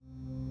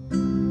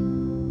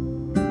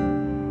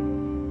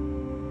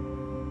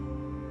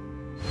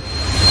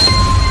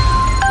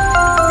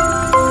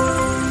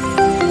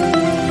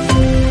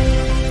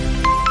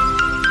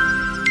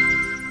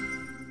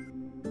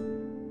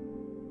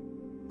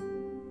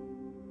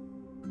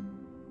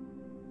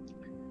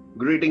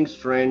Greetings,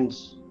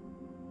 friends.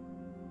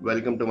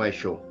 Welcome to my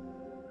show.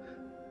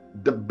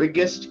 The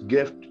biggest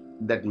gift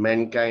that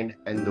mankind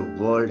and the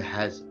world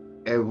has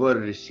ever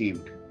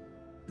received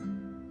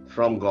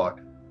from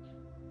God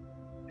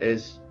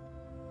is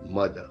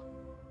Mother.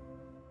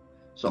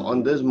 So,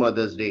 on this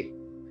Mother's Day,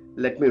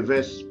 let me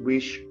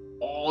wish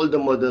all the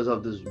mothers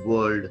of this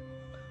world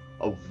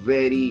a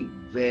very,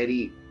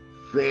 very,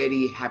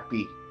 very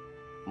happy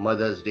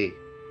Mother's Day.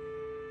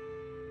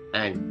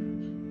 And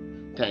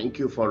thank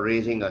you for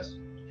raising us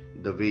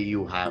the way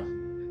you have,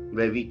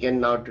 where we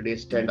can now today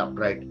stand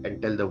upright and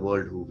tell the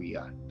world who we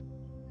are.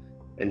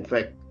 In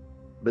fact,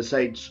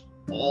 besides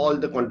all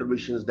the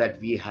contributions that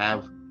we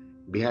have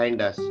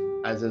behind us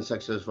as a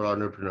successful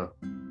entrepreneur,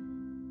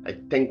 I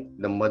think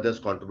the mother's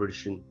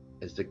contribution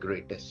is the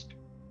greatest.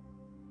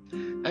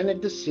 And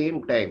at the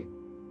same time,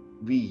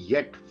 we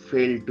yet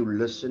fail to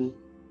listen,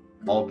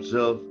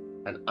 observe,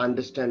 and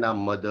understand our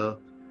mother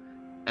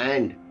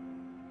and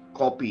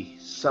copy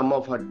some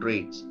of her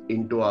traits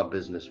into our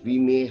business. We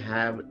may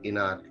have in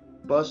our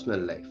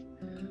personal life,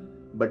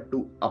 but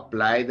to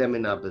apply them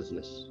in our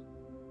business.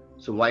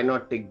 So why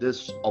not take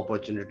this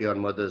opportunity on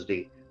Mother's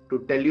Day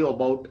to tell you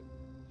about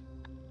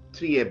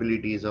 3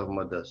 abilities of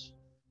mothers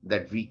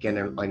that we can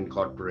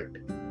incorporate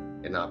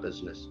in our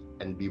business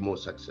and be more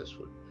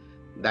successful.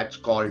 That's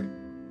called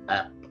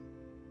app.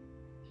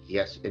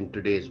 Yes, in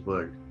today's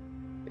world,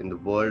 in the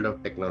world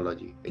of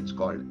technology, it's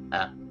called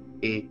app.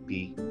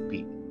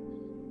 APP.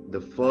 The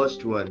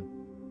first one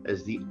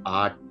is the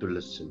art to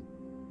listen.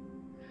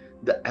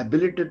 The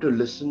ability to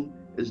listen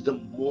is the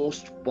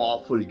most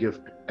powerful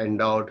gift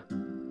endowed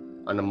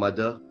on a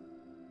mother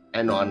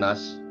and on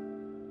us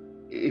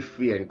if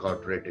we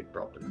incorporate it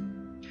properly.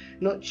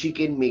 She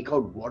can make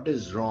out what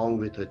is wrong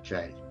with her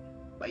child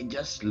by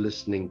just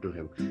listening to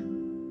him.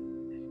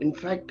 In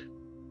fact,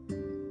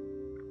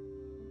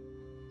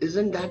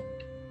 isn't that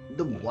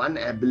the one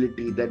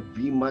ability that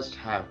we must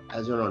have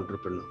as an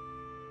entrepreneur?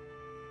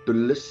 To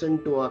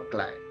listen to our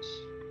clients,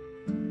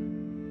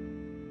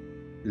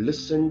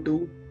 listen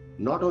to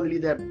not only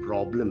their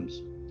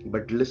problems,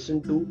 but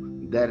listen to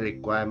their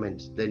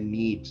requirements, their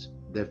needs,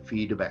 their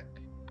feedback.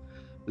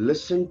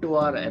 Listen to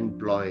our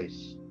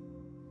employees.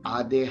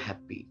 Are they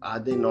happy? Are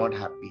they not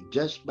happy?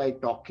 Just by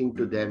talking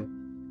to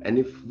them, and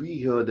if we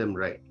hear them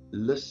right,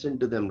 listen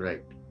to them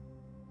right,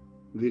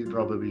 we'll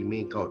probably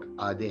make out,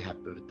 are they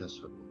happy with us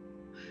or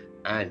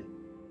not? And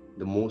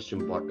the most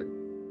important,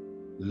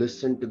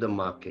 listen to the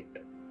market.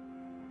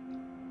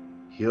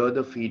 Hear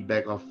the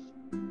feedback of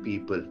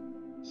people.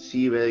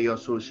 See where your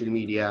social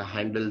media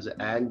handles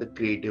and the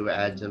creative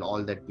ads and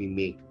all that we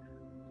make,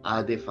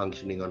 are they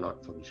functioning or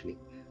not functioning?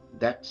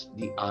 That's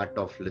the art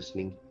of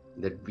listening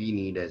that we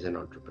need as an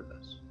entrepreneur.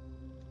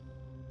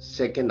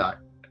 Second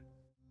art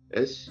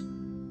is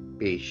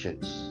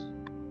patience.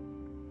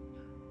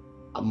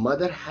 A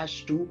mother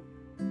has to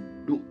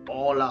do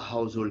all our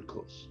household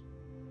chores.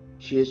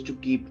 She has to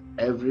keep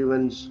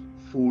everyone's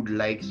food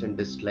likes and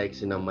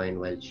dislikes in her mind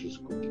while she's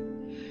cooking.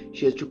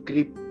 She has to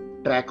keep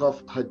track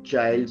of her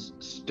child's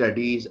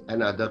studies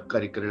and other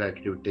curricular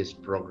activities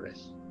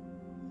progress.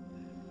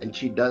 And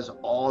she does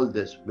all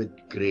this with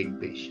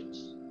great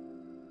patience.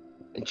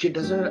 And she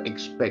doesn't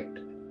expect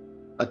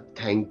a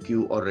thank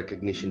you or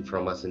recognition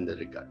from us in the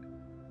regard.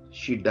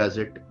 She does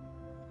it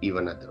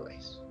even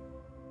otherwise.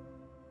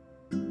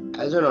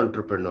 As an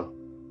entrepreneur,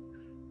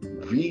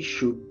 we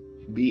should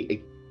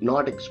be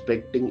not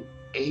expecting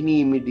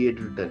any immediate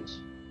returns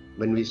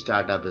when we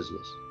start our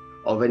business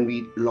or when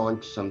we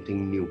launch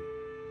something new.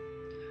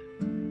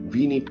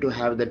 We need to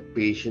have that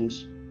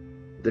patience,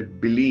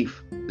 that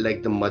belief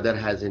like the mother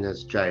has in her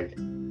child.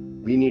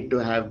 We need to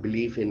have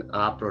belief in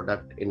our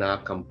product, in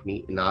our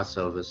company, in our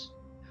service,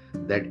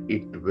 that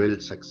it will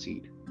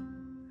succeed,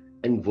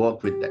 and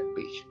work with that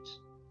patience.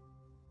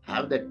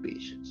 Have that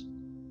patience.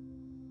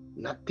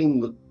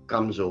 Nothing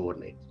comes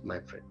overnight, my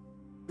friend.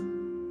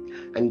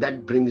 And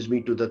that brings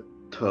me to the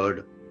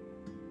third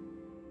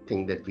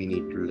thing that we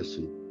need to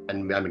listen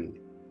and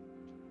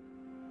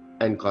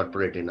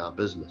incorporate in our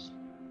business.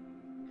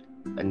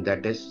 And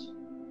that is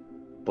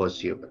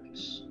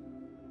perseverance.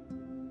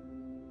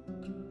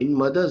 In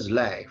mother's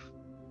life,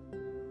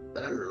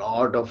 there are a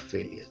lot of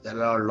failures.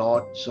 There are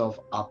lots of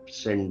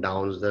ups and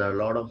downs. There are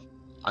a lot of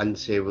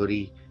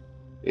unsavory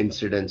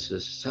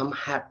incidences, some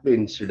happy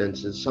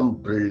incidences, some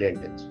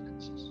brilliant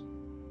incidences.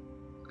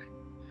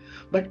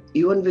 But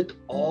even with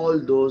all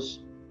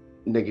those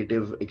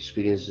negative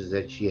experiences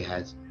that she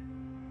has,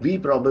 we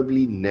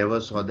probably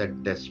never saw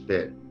that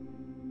despair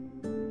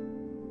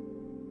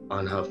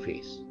on her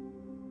face.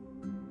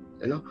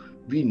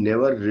 We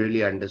never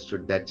really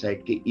understood that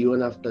side,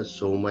 even after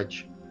so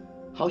much,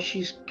 how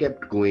she's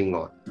kept going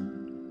on.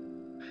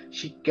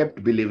 She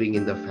kept believing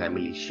in the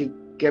family. She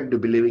kept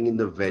believing in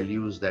the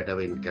values that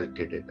have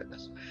inculcated in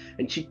us.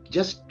 And she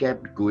just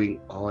kept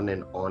going on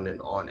and on and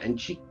on. And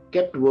she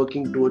kept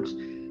working towards,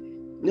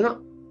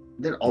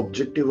 their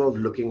objective of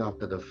looking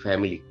after the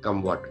family,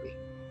 come what may.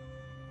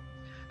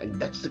 And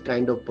that's the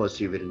kind of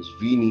perseverance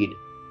we need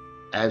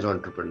as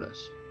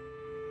entrepreneurs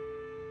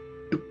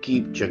to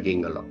keep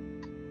chugging along.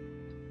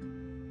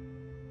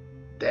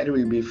 There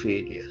will be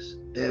failures,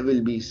 there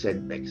will be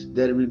setbacks,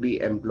 there will be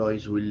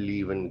employees who will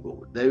leave and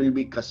go, there will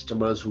be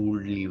customers who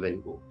will leave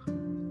and go.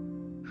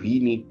 We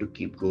need to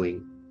keep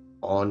going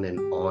on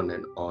and on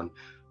and on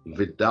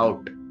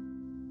without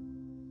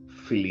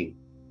feeling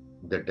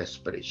the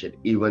desperation,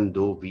 even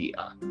though we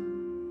are.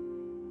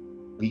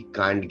 We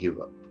can't give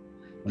up.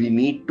 We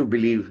need to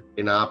believe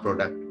in our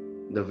product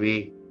the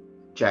way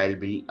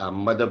a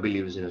mother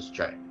believes in his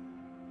child,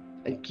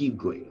 and keep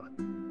going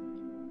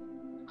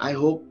on. I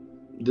hope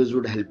this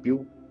would help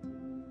you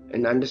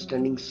in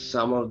understanding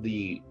some of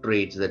the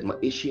traits that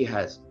Ishi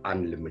has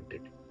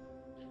unlimited.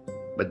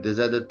 But these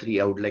are the three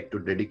I would like to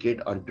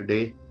dedicate on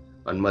today,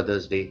 on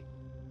Mother's Day,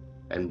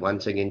 and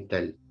once again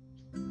tell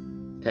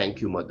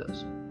thank you,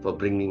 mothers, for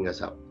bringing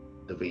us up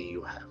the way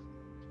you have.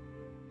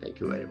 Thank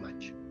you very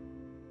much.